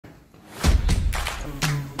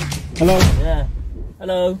Hello? Yeah.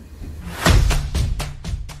 Hello.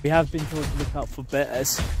 We have been told to look out for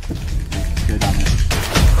bears. Go down there.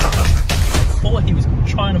 I thought he was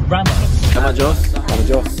trying to ram us. Come on, Joss. Come on,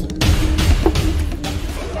 Joss.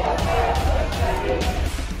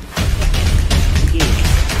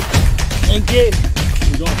 Thank you.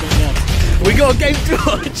 We got a game to watch. We got a game to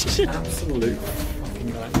watch. Absolute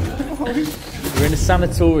fucking nightmare. We're in a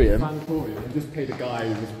sanatorium. We just paid a guy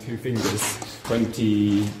with 2 fingers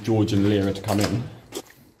 20 Georgian lira to come in.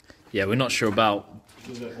 Yeah, we're not sure about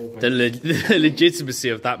the legitimacy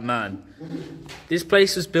of that man. This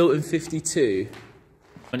place was built in 52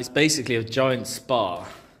 and it's basically a giant spa.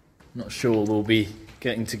 Not sure we'll be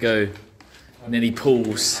getting to go in any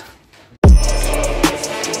pools.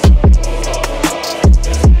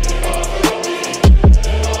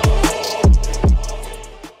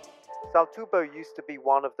 Saltubo used to be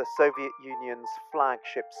one of the Soviet Union's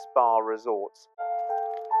flagship spa resorts.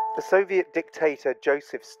 The Soviet dictator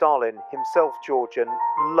Joseph Stalin, himself Georgian,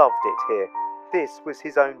 loved it here. This was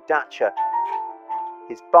his own dacha.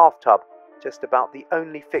 His bathtub, just about the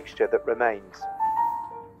only fixture that remains.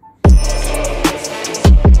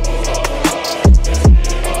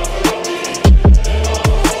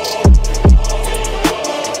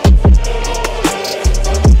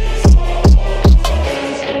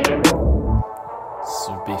 This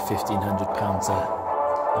would be £1,500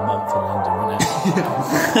 a month in London, wouldn't it?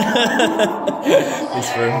 This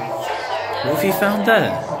room. What have you found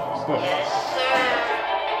there?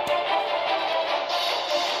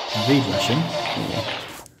 Read Russian.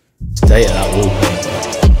 Stay at that wallpaper.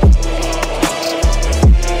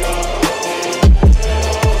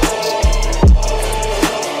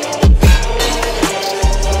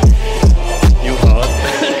 You hard.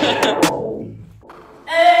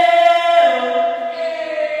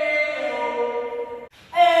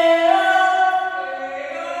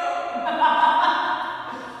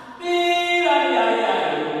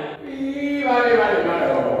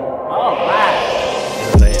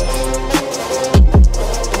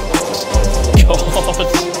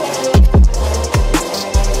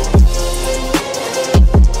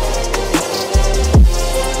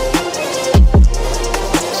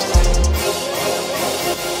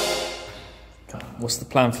 What's the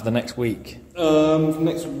plan for the next week? For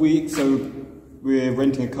next week, so we're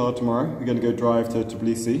renting a car tomorrow. We're going to go drive to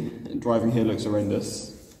Tbilisi. Driving here looks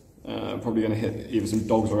horrendous. Probably going to hit either some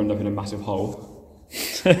dogs or end up in a massive hole.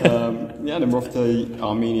 Yeah, then we're off to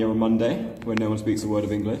Armenia on Monday, where no one speaks a word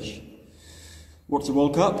of English. Watch the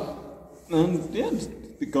World Cup, and yeah, just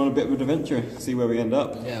go on a bit of an adventure, see where we end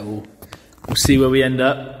up. Yeah, we'll see where we end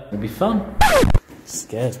up. It'll be fun.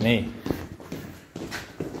 Scares me.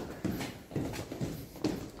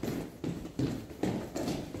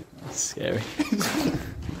 That's scary.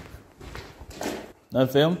 No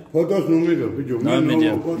film? Photos, no video. No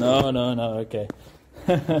media. No, okay.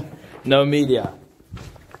 No media.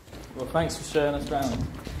 Well, thanks for showing us around.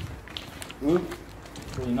 Huh?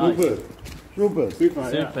 Really nice. Super,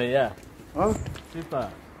 Yeah. Huh?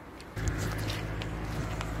 Super.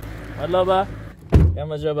 Madlaba.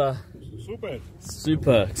 Yamajaba.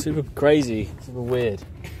 Super crazy. Super weird.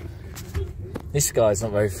 This guy's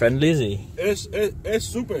not very friendly, is he? Es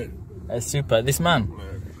super. It's super. This man.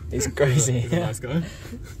 He's crazy. He's a nice guy.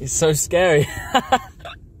 He's so scary.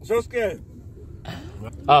 So scared.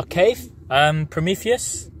 Our cave,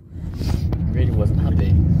 Prometheus. Really wasn't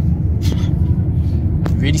happy.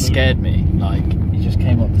 Really scared me. Like, he just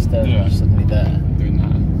came up the stairs and was suddenly there. Doing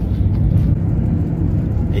that.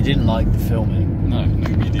 He didn't like the filming. No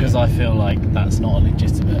media. Because I feel like that's not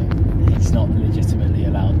legitimate. He's not legitimately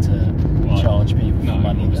allowed to charge people for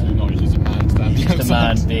money. Obviously not. He's just a man standing Just a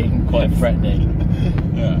man being quite threatening.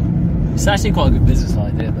 Yeah. It's actually quite a good business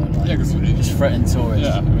idea though. Like, Yeah, because just threaten tourists.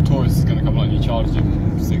 Yeah, if a tourist is going to come along and you charge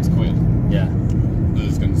them £6, Yeah. they're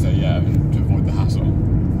just going to say yeah, and to avoid the hassle.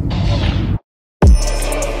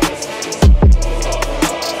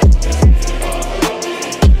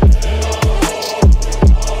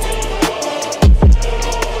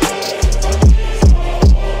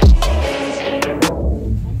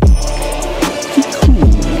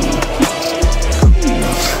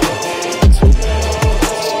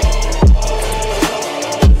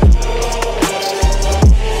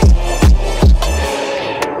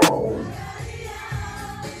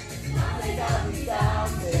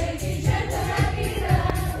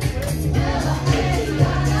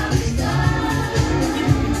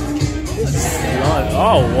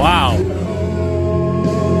 Oh wow.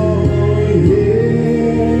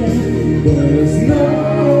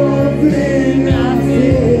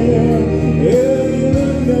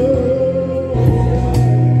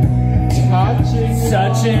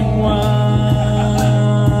 Such touching one,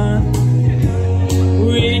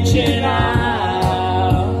 reaching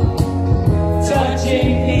out,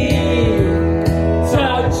 touching me,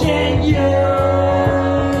 touching you.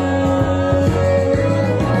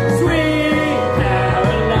 Sweet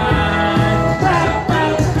Caroline,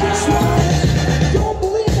 just one, don't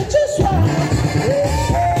believe it, just one.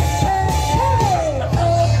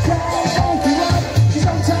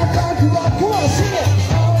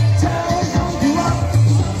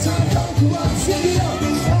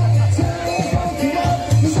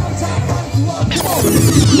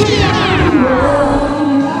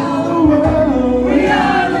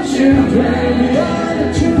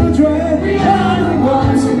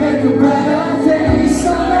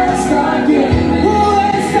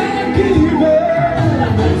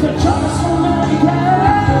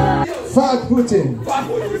 Fuck Putin.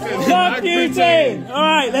 Fuck Putin!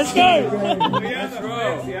 Alright, let's go!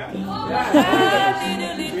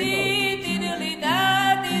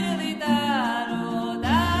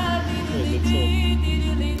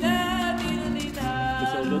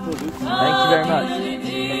 Thank you very much.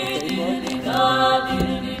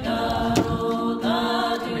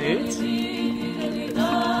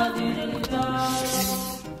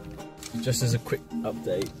 Just as a quick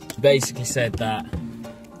update, basically said that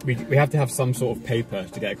we have to have some sort of paper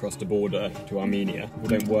to get across the border to Armenia. We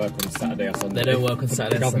don't work on Saturday or Sunday. they don't work on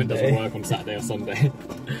Saturday The or government Sunday. doesn't work on Saturday or Sunday.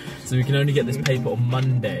 So we can only get this paper on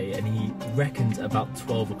Monday, and he reckons about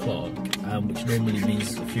 12 o'clock, which normally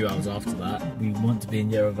means a few hours after that. We want to be in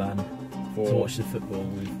Yerevan to watch the football.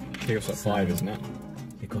 Kickoff's at 5, isn't it?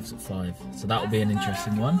 Kickoff's at 5, so that will be an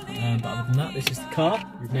interesting one. But other than that, this is the car.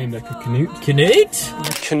 We've named it Canute. Canute?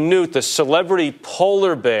 Canute, the celebrity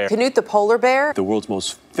polar bear. Canute the polar bear? The world's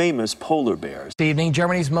most famous polar bear. This evening,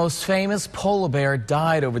 Germany's most famous polar bear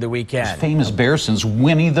died over the weekend. Famous bear since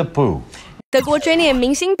Winnie the Pooh. 德国追念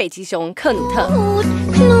明星北极熊克努特。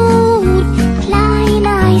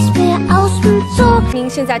您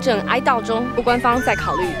现在正哀悼中，官方在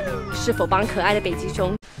考虑是否帮可爱的北极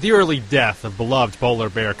熊。 The early death of beloved polar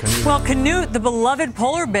bear Canute. Well, Canute, the beloved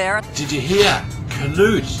polar bear. Did you hear?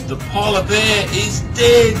 Canute, the polar bear, is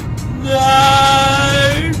dead.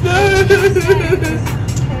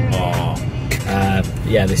 No!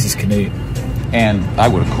 Yeah, this is Canute. And I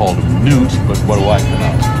would have called him Newt, but what do I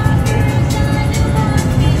know?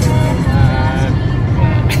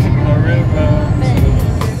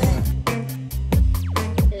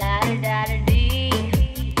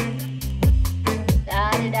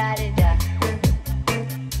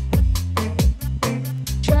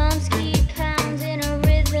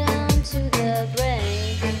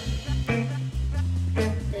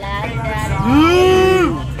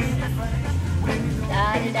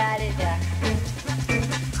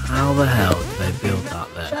 How the hell did they build that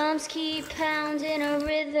there? Drums keep pounding a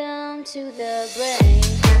rhythm to the brain.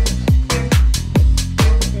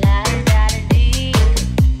 La-da-da-da-dee.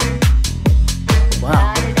 Wow.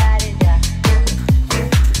 La-da-da-da-da.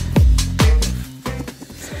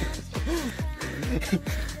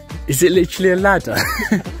 Is it literally a ladder?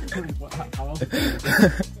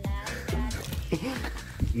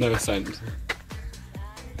 No ascent.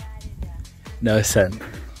 No ascent.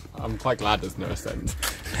 I'm quite glad there's no ascent.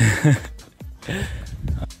 It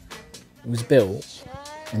was built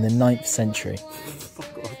in the 9th century.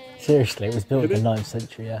 Seriously, it was built in the 9th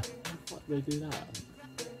century, yeah. Why did they do that?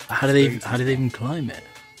 How do they even climb it?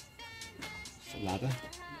 It's a ladder.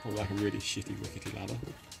 Or like a really shitty, rickety ladder.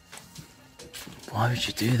 Why would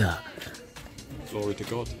you do that? Glory to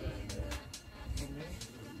God.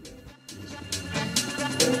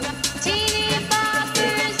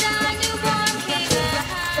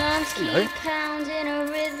 Keep pounding a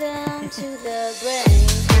rhythm to the brain.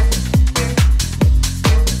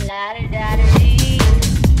 La-da-da-da-dee.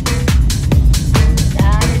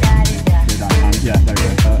 La-da-da-da-da. Yeah, there we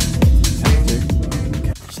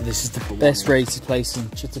go. So this is the best rated place in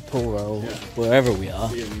Chitapura or wherever we are.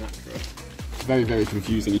 It's very, very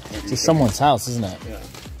confusing. It's someone's house, isn't it? Yeah.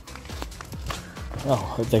 Oh, I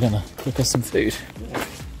hope they're gonna cook us some food.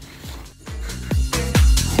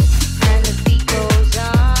 And the beat goes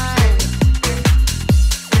on.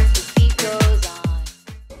 The beat goes on.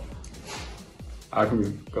 I think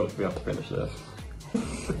we've got to be able to finish this.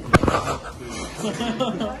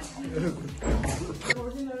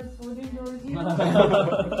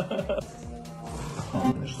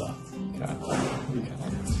 Finish that. You can.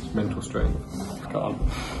 It's mental strength. Can't.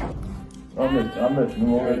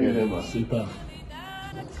 Super.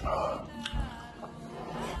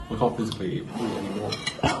 We can't physically eat anymore.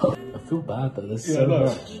 I feel bad, but there's so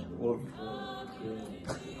much.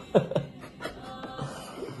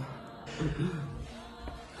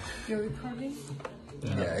 You're recording?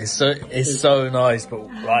 Yeah, it's so nice, but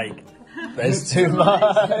like, there's too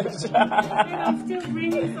much. I'm still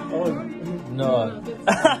bringing some more. No.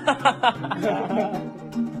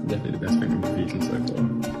 Definitely the best thing we've eaten so far.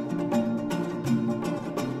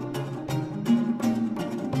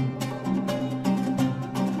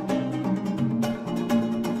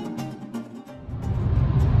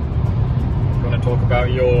 Talk about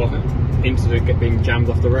your incident being jammed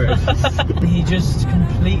off the road. He just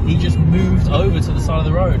moved over to the side of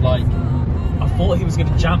the road. Like, I thought he was going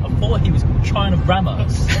to jam. I thought he was trying to ram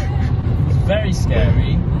us. It was very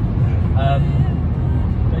scary. But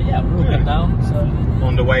yeah, we're all good now. So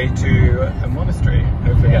on the way to a monastery.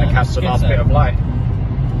 Hopefully, going to catch the last bit of light.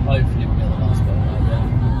 Hopefully, we'll get the last bit of light.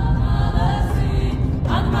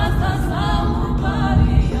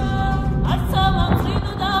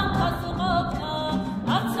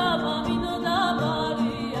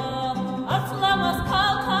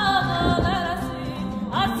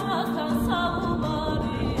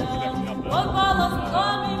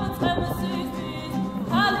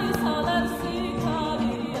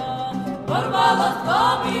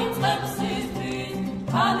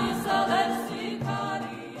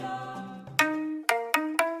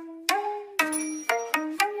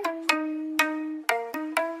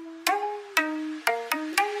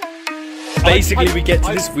 Basically, we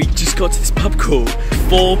just got to this pub call.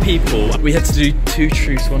 4 people. We had to do 2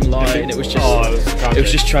 truths, 1 lie, and it was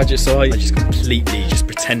just tragic. So I just completely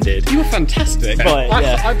pretended. You were fantastic. But,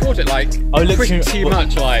 yeah. I brought it like pretty too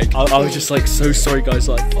much. Like I was just like, so sorry, guys.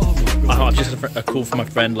 Like, oh my god. I've just had a call from my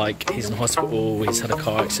friend. Like, he's in hospital. He's had a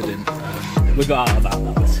car accident. We got out of that.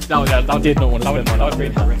 I did not want to spend my life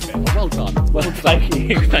doing that. Well done. Well, thank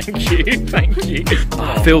you.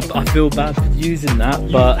 I feel bad for using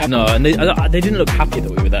that, but no, and they didn't look happy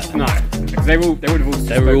that we were there. No, because they would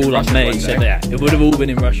have all like mates. So yeah, it would have all been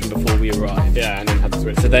in Russian before we arrived. Yeah, and then had to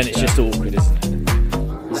switch. So then it's just awkward, isn't it?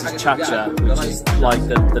 This is Cha-Cha, which is like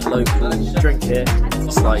the local drink here.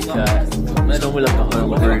 It's like it's normally like a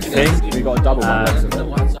home brewed thing. We got a double one.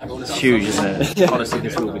 It's huge, isn't it? Honestly,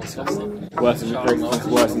 this will be disgusting. Worse than the drink,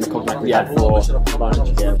 worse than the cognac we had for lunch.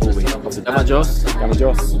 Yeah, will be. Gamma Joss.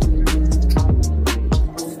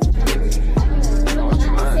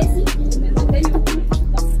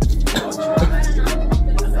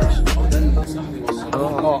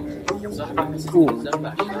 Cool.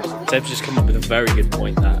 Seb's just come up with a very good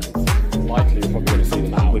point that likely we're probably going to see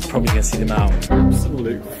them out. We're probably going to see them out.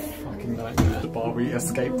 Absolute fucking nightmare. The bar we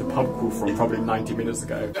escaped the pub call from probably 90 minutes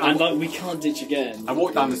ago. And like, we can't ditch again. I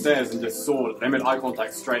walked down the stairs and just saw they made eye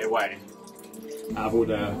contact straight away. Out of all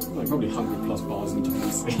the probably 100+ bars in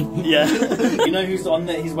Tbilisi. Yeah. You know who's on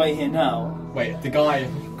his way here now? Wait, the guy.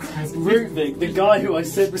 Ruvik, the guy who I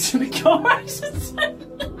said was in the car accident.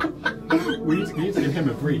 We need to give him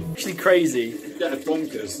a brief. Actually crazy. Yeah,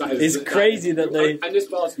 bonkers. It's crazy that they... And this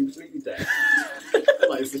bar's completely dead.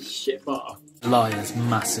 Like, it's a shit bar. Liars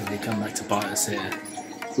massively come back to bite us here.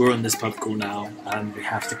 We're on this pub call now, and we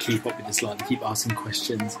have to keep up with this lie. They keep asking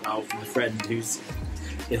questions about my friend who's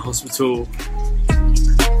in hospital.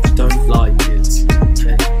 Don't lie, kids.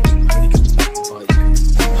 Okay? It only comes back to bite you.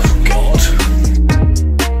 Oh, God.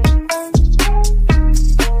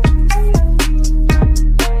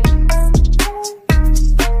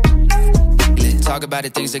 Talk about the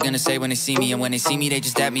things they're gonna say when they see me, and when they see me, they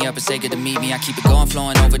just dap me up and say good to meet me. I keep it going,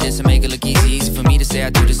 flowing over this and make it look easy. Easy for me to say I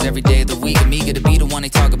do this every day of the week. I'm eager to be the one they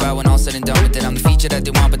talk about when all said and done with it. I'm the feature that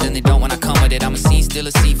they want, but then they don't when I come with it. I'm a scene, still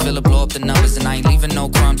a seat, filler, blow up the numbers, and I ain't leaving no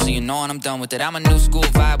crumbs, so you know when I'm done with it. I'm a new school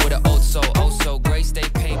vibe with an old soul, oh so great, stay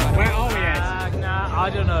paid. Where are we at? Nah, I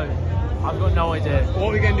don't know. I've got no idea. What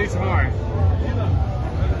are we gonna do tomorrow?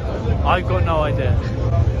 I've got no idea.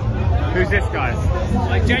 Who's this guy?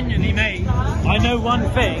 Like, genuinely, mate, I know one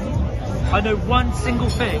thing. I know one single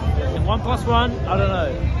thing. 1 + 1, I don't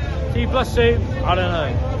know. 2 + 2, I don't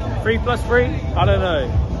know. 3 + 3, I don't know.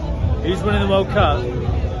 Who's winning the World Cup?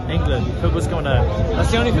 England. Football's coming out.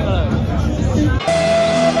 That's the only thing I know.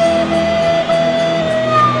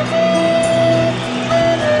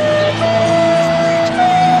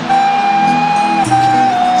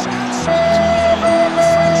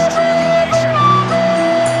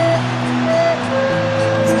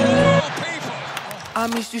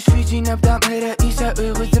 아미스 쉬진 않다 매일 이사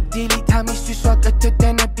의외적 딜이 다미스 स्वा가트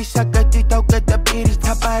때는 비싸가트 더가다 비리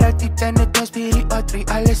다 바라티 때는 더스피리 어트리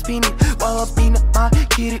알레스피니 와와비나 마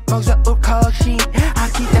길이 먹자 울카워신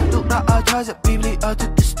아키텍투라 어쩌자 비블리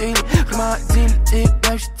어투트 스틸 그마 딜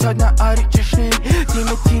날씨 터나 어리자 실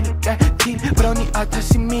팀의 딜을 딜 브로니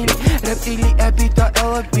아타시 밀 랩딜리 에비더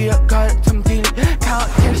엘러비어 가르 텀딜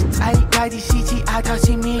카운터스 아이 가디 시지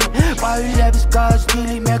아타시 밀 While you love is God's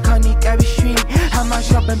chili, mechanic abișvili Am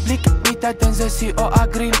așa pe blic, uita dânză si o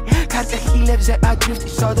agrili Carte hile, ze adrift,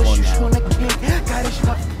 soda și șună click Care-și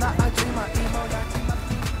hap, na adrima,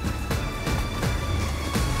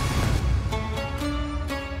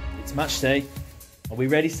 It's match day. Are we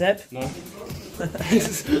ready, Seb? No. We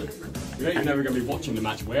don't even know we're going to be watching the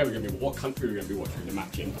match. Where we're going to be, what country we're going to be watching the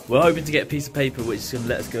match in. We're hoping to get a piece of paper which is going to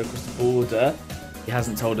let us go across the border. He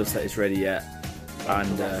hasn't told us that it's ready yet.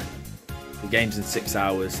 And the game's in 6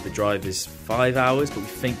 hours. The drive is 5 hours, but we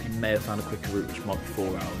think we may have found a quicker route which might be 4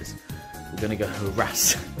 hours. We're going to go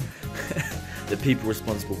harass the people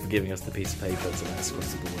responsible for giving us the piece of paper to let us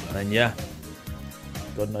across the border. And yeah,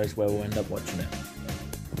 God knows where we'll end up watching it.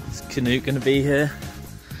 Is Canute going to be here?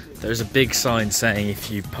 There's a big sign saying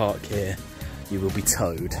if you park here, you will be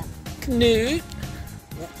towed. Canute!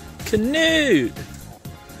 Canute!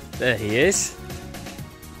 There he is.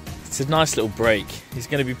 It's a nice little break. He's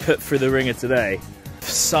going to be put through the ringer today.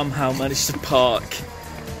 Somehow managed to park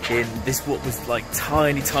in this what was like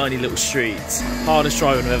tiny, tiny little streets. Hardest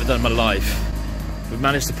driving I've ever done in my life. We've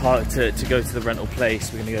managed to park to go to the rental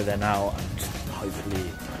place. We're going to go there now and hopefully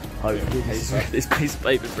this piece of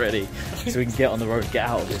paper's ready so we can get on the road, get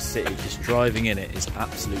out of this city. Just driving in it is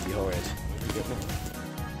absolutely horrid.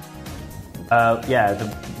 Yeah,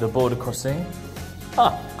 the border crossing.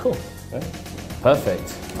 Ah, cool.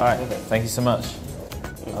 Perfect. All right, thank you so much.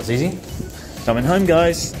 That was easy. Coming home,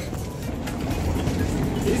 guys.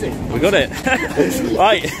 Easy. We got it.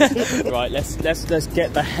 Right, right. Let's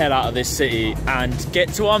get the hell out of this city and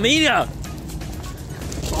get to Armenia.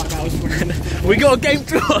 We got a game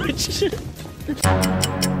to watch.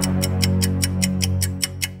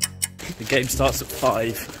 The game starts at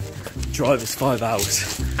 5. Drive is 5 hours.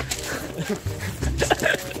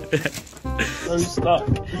 So stuck.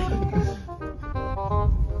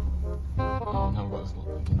 Oh no, what's the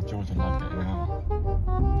Georgian lad getting out?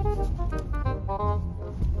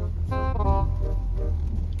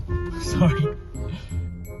 Sorry.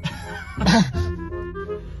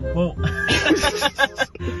 Well,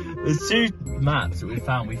 there's 2 maps that we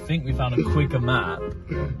found. We think we found a quicker map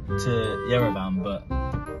to Yerevan, but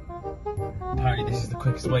apparently this is the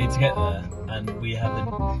quickest way to get there, and we have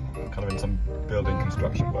been kind of in some building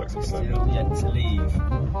construction works or something. Still yet to leave.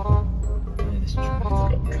 Yeah, this track.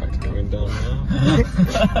 Got the tractor coming down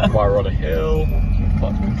now. While we're on a hill,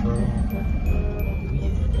 clutch control.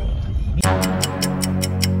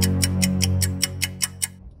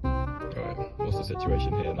 What's the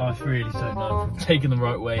situation here now? I really don't know if we've taken the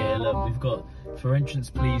right way here. Look, we've got for entrance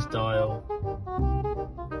please dial.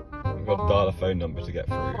 We've got to dial a phone number to get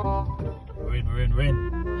through. We're in. We're in.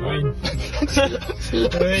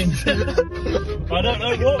 I don't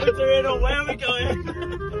know what we're doing or where we're going.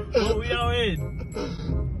 What we are in.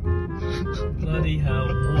 Bloody hell.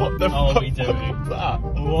 What are we doing? That?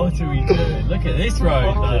 What are we doing? Look at this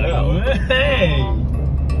road though. Hey!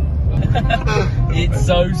 It's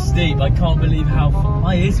so steep. I can't believe how far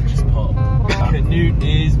my ears have just popped. Canute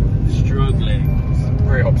is struggling. It's a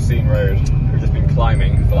pretty obscene road. We've just been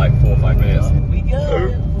climbing for like 4 or 5 minutes. Here we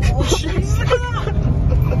go. Oh, Jesus.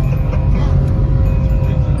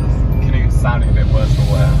 Canute's sounding a bit worse for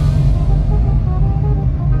wear.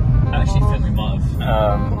 I actually think we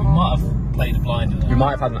might have played a blinder there. We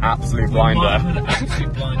might have had an absolute blinder. We might have had an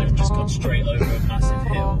absolute blinder and just gone straight over a massive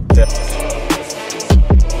hill.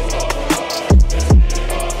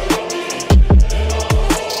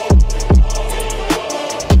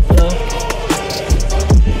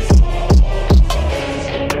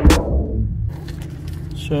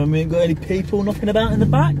 So we ain't got any people knocking about in the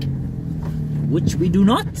back, which we do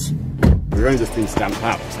not. We've only just been stamped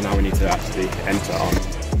out, so now we need to actually enter on.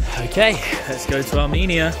 Okay, let's go to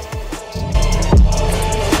Armenia.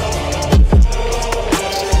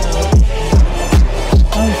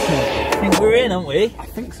 Okay, I think we're in, aren't we? I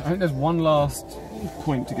think so. I think there's one last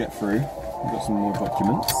point to get through. We've got some more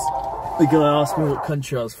documents. The guy asked me what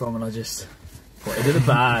country I was from and I just pointed at the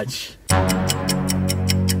badge.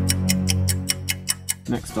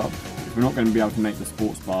 Next up, we're not going to be able to make the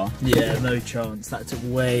sports bar. Yeah, no chance. That took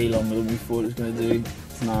way longer than we thought it was going to do.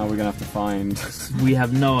 So now we're going to have to find... We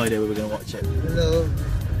have no idea where we're going to watch it. Hello.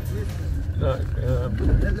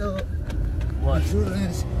 Hello. What?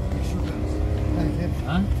 Insurance.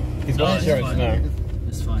 Huh? He's got insurance now.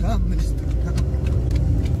 It's fine.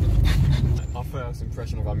 Our first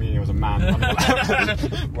impression of Armenia was a man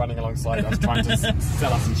running alongside us trying to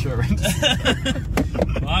sell us insurance.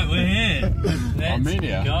 Right, we're here. Let's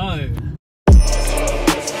Armenia. Go.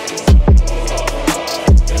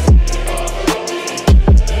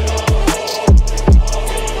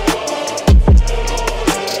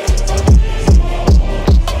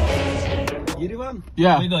 Yerevan?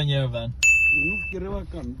 Yeah. We got in Yerevan.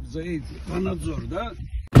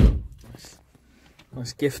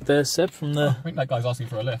 Nice gift there, Seb, from the... I think that guy's asking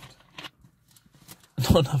for a lift.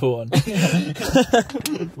 Not another one. Want to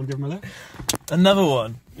give him a lift? Another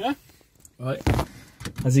one? Yeah. Right.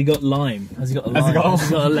 Has he got lime? Has he got a lime? Has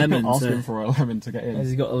he got a lemon? Asking for a lemon to get in. Has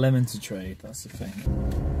he got a lemon to trade? That's the thing.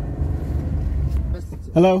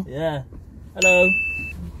 Hello. Yeah. Hello.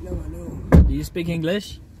 Hello. Do you speak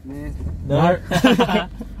English? No.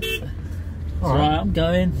 Alright, I'm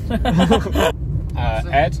going.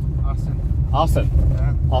 Ed. Arsene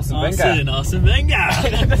Wenger. Arsene Wenger.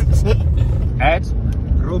 Ed.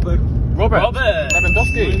 Robert.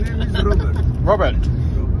 Lewandowski. My name is Robert.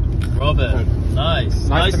 Robert.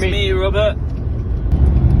 Nice to meet you, Robert.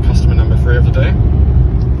 Customer number 3 of the day.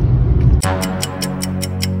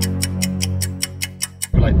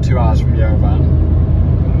 We're like 2 hours from Yerevan,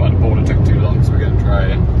 but the border took too long, so we're going to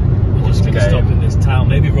try Just going to stop in this town.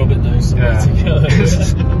 Maybe Robert knows somewhere to go.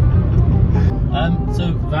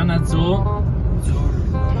 So Vanadzor.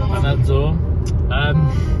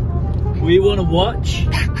 We want to watch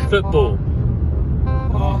football.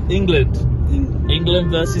 England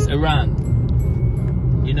versus Iran.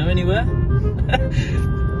 You know anywhere?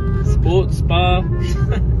 Sports bar,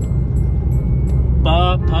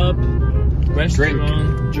 pub,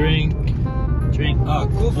 restaurant, drink.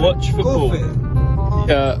 Watch football.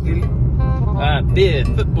 Beer,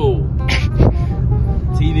 football.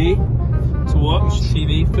 TV to watch.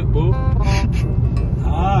 TV, football.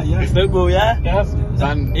 Yes. Football, yeah? Yes.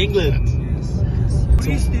 And England.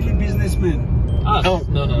 He's still a businessman. Oh,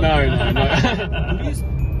 no. Police?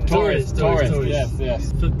 Tourists.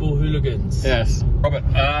 Yes. Football hooligans. Yes. Robert,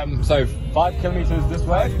 so 5 kilometres this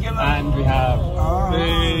way, and we have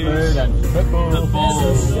food and football.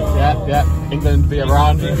 Yeah. England v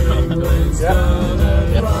Iran.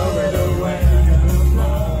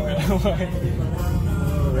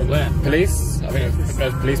 Where? Police? I think if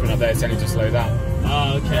there's a policeman up there, it's only to slow down.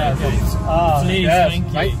 Oh, okay. Please, yes. thank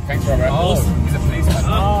you. Mate, thanks, Robert. Awesome. He's a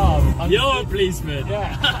policeman. You're a policeman.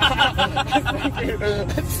 Yeah. Thank you.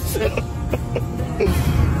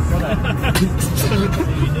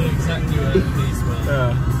 You knew exactly where the police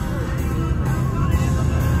were.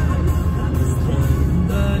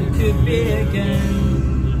 But could be again.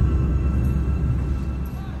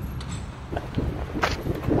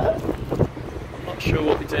 Not sure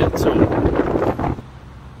what we did at all.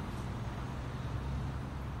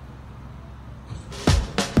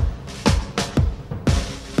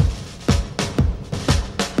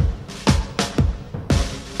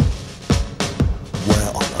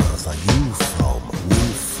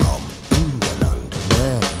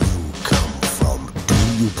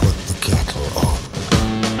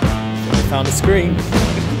 Found a screen.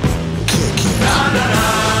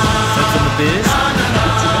 That's on the beers.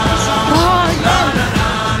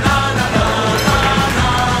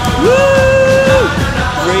 Woo!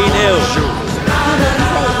 3-0.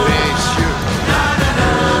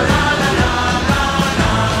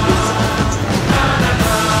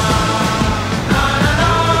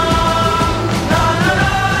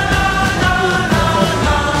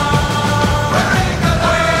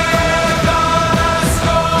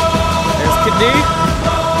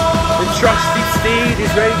 The trusty steed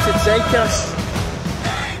is ready to take us.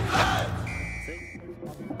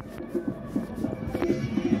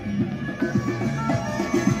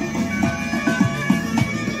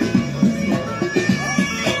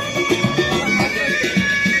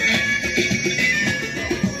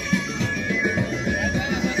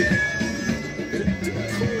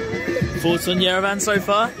 Thoughts on Yerevan so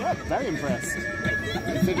far? Yeah, very impressed.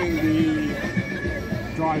 Considering the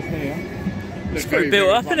drive here. It's pretty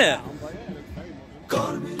built up, isn't it?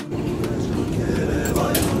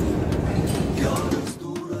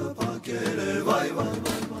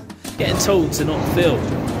 Getting told to not film.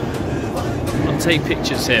 I'll take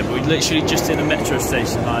pictures here, but we're literally just in a metro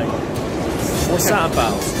station. Like, what's that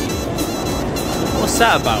about? What's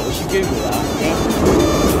that about? We should Google that.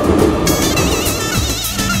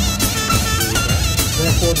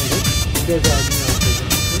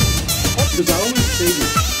 Because I always say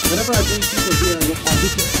this. Whenever I bring people here and get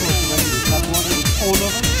auditions for surrenders, that water is all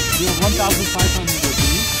over. We have 1,500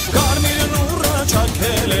 reviews.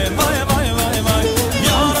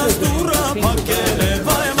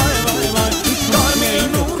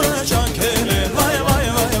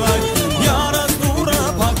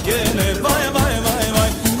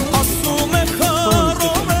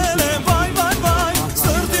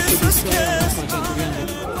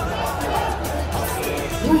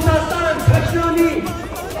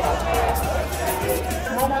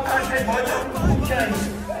 Mama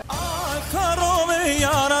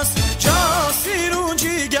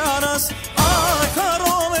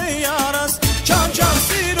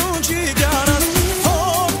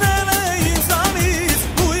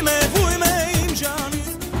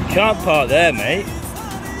can't park there, mate.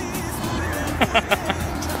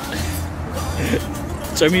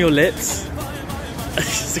 Show me your lips.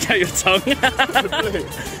 Stick out your tongue.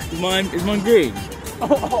 Is mine green?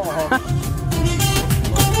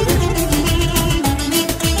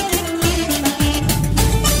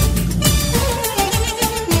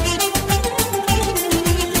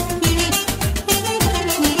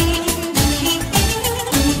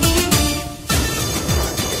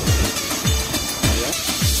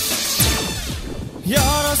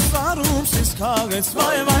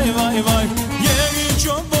 Vay vay vay vay, yeni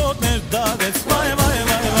çobot nerdaget. Vay vay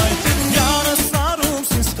vay vay, yana starum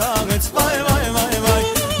sin skaget. Vay vay vay vay,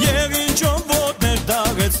 yeni çobot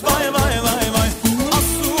nerdaget. Vay vay vay vay,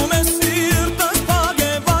 asume sirtas page.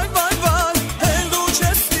 Vay vay vay, eldu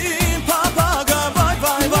çestim papaga. Vay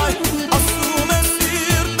vay vay, asume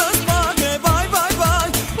sirtas page. Vay vay vay,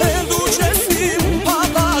 eldu çestim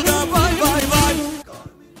papaga. Vay vay vay.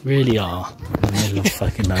 Really are in the middle of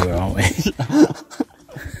fucking nowhere, aren't we?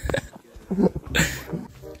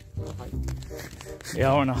 We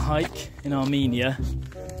are on a hike in Armenia.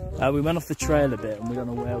 We went off the trail a bit and we don't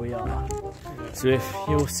know where we are. So if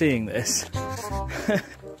you're seeing this,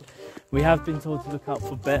 we have been told to look out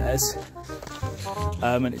for bears,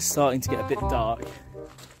 and it's starting to get a bit dark.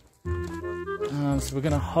 So we're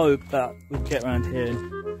going to hope that we'll get around here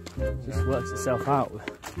and it just works itself out.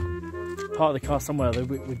 Park the car somewhere, though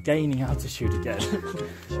we're gaining altitude again.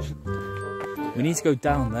 We need to go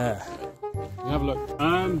down there. Have a look.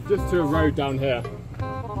 Just to a road down here.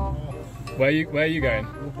 Where are you going?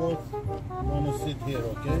 We both want to sit here,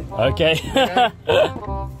 okay? Okay.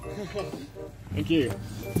 Thank you.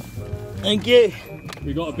 Thank you.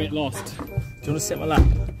 We got a bit lost. Do you want to sit on my lap?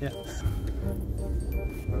 Yeah.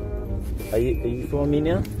 Are you from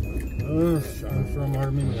Armenia? I'm from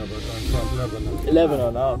Armenia, but I'm from Lebanon.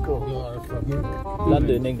 Lebanon, oh cool. You are from here?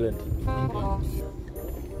 London, England. England.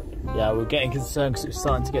 Yeah, we're getting concerned because it's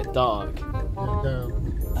starting to get dark. And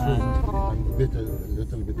a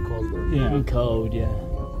little bit colder. Yeah. And cold, yeah.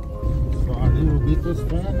 So are you a Beatles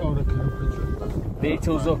fan or a Cliff Richard fan?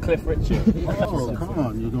 Beatles or Cliff Richard? Oh, come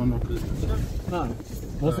on, you don't know Cliff Richard? No.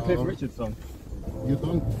 What's the Cliff Richard song? You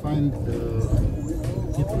don't find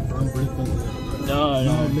people from Britain. No.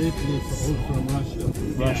 Lately it's all from Russia.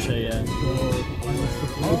 Russia, yeah. So I was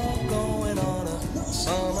surprised.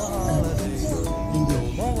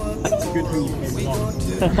 It's good thing you came along.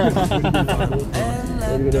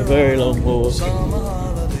 We've got a very long walk.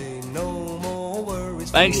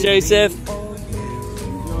 Thanks, Joseph.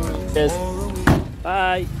 Cheers.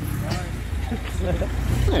 Bye.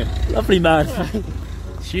 Lovely man.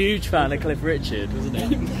 Huge fan of Cliff Richard, wasn't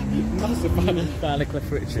he? Massive fan of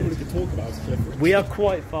Cliff Richard. All we could talk about is Cliff Richard. We are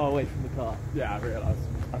quite far away from the car. Yeah, I realise.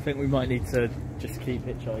 I think we might need to just keep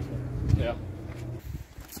hitchhiking. Yeah.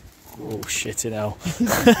 Oh, shitting hell.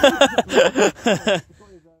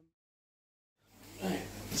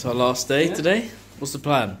 It's our last day today. What's the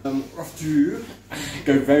plan? We're off to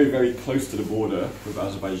go very, very close to the border with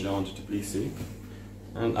Azerbaijan to Tbilisi.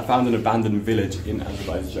 And I found an abandoned village in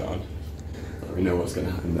Azerbaijan. We know what's going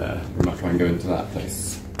to happen there. We might try and go into that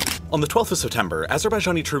place. On the 12th of September,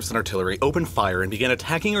 Azerbaijani troops and artillery opened fire and began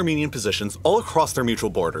attacking Armenian positions all across their mutual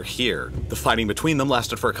border here. The fighting between them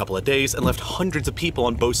lasted for a couple of days and left hundreds of people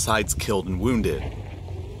on both sides killed and wounded.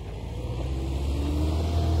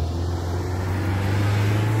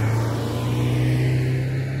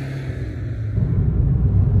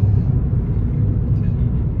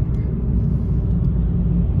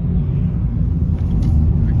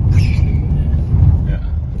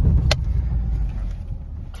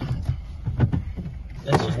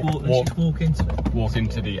 Let's walk into it. Walk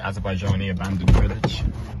into the Azerbaijani abandoned village.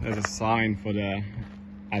 There's a sign for the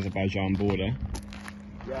Azerbaijan border.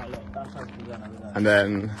 Yeah, look, that's Azerbaijan over there. And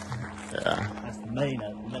then, yeah. That's the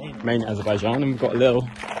main Azerbaijan, and we've got a little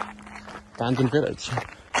abandoned village.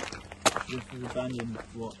 This was abandoned,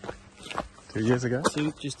 what? 2 years ago?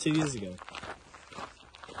 Just 2 years ago.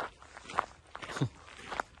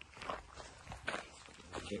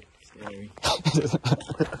 Scary.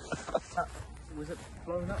 Was it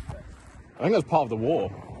blown up there? I think it was part of the war.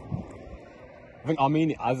 I think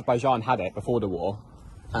Azerbaijan had it before the war,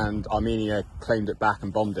 and Armenia claimed it back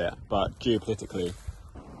and bombed it, but geopolitically,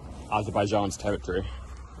 Azerbaijan's territory.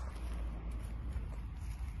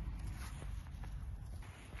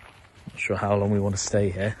 Not sure how long we want to stay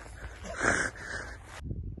here.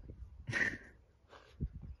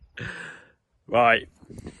 Right.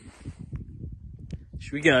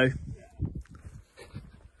 Should we go?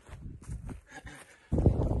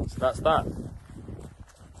 So that's that.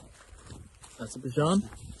 Azerbaijan.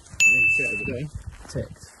 Over there.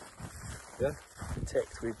 Ticked. Yeah.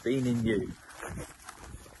 Protect, we've been in you.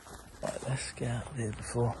 Right, let's get out of here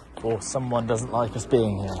before someone doesn't like us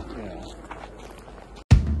being here.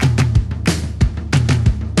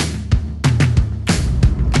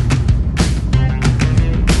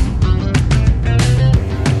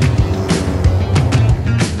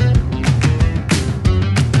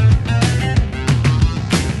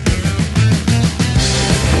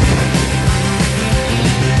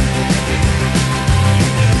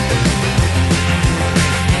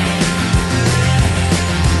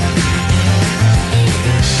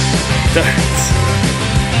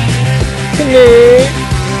 Yeah.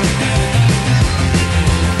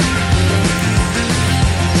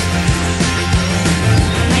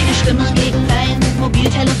 Meine Stimme gegen dein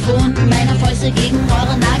Mobiltelefon, meine Fäuste gegen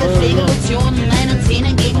eure Nagelpflegelotion, meine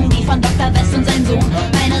Zähne gegen die von Dr. West und sein Sohn,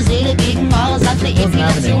 meine Seele gegen eure sanfte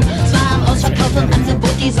Epilation. Es war am Ausverkauf im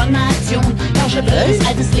Angebot die Sonderaktion, tausche blödes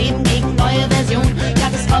altes Leben gegen neue Version. Ich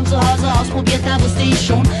hatte es kaum zu Hause ausprobiert, da wusste ich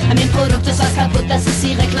schon, an dem Produkt ist was kaputt, das ist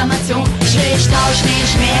die Reklamation. Ich tausch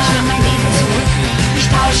nicht mehr, ich will mein Leben zurück. Ich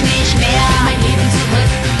tausch nicht mehr, mein Leben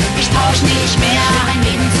zurück. Ich tausch nicht mehr, ich will mein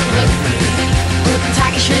Leben zurück. Guten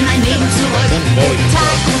Tag, ich will mein Leben zurück.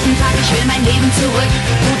 Guten Tag, ich will mein Leben zurück.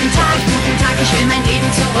 Guten Tag, ich will mein Leben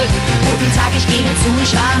zurück. Guten Tag, ich gebe zu,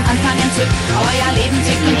 ich war am Anfang entzückt. Euer Leben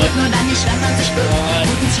tickt und geht nur dann nicht, wenn man sich bückt.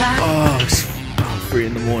 Guten Tag. Oh, it's 3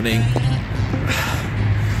 in the morning.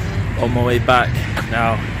 On my way back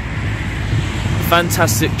now.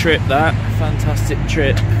 Fantastic trip that, fantastic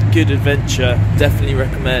trip, good adventure, definitely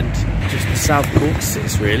recommend. Just the South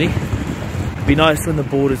Caucasus really. It'd be nice when the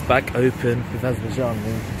border's back open with Azerbaijan and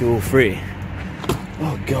we can do all three.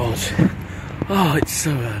 Oh god, oh it's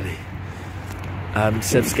so early.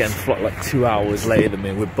 Seb's getting flight like 2 hours later than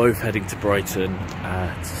me. We're both heading to Brighton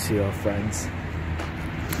to see our friends.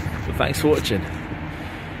 So thanks for watching.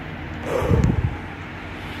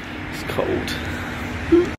 It's cold.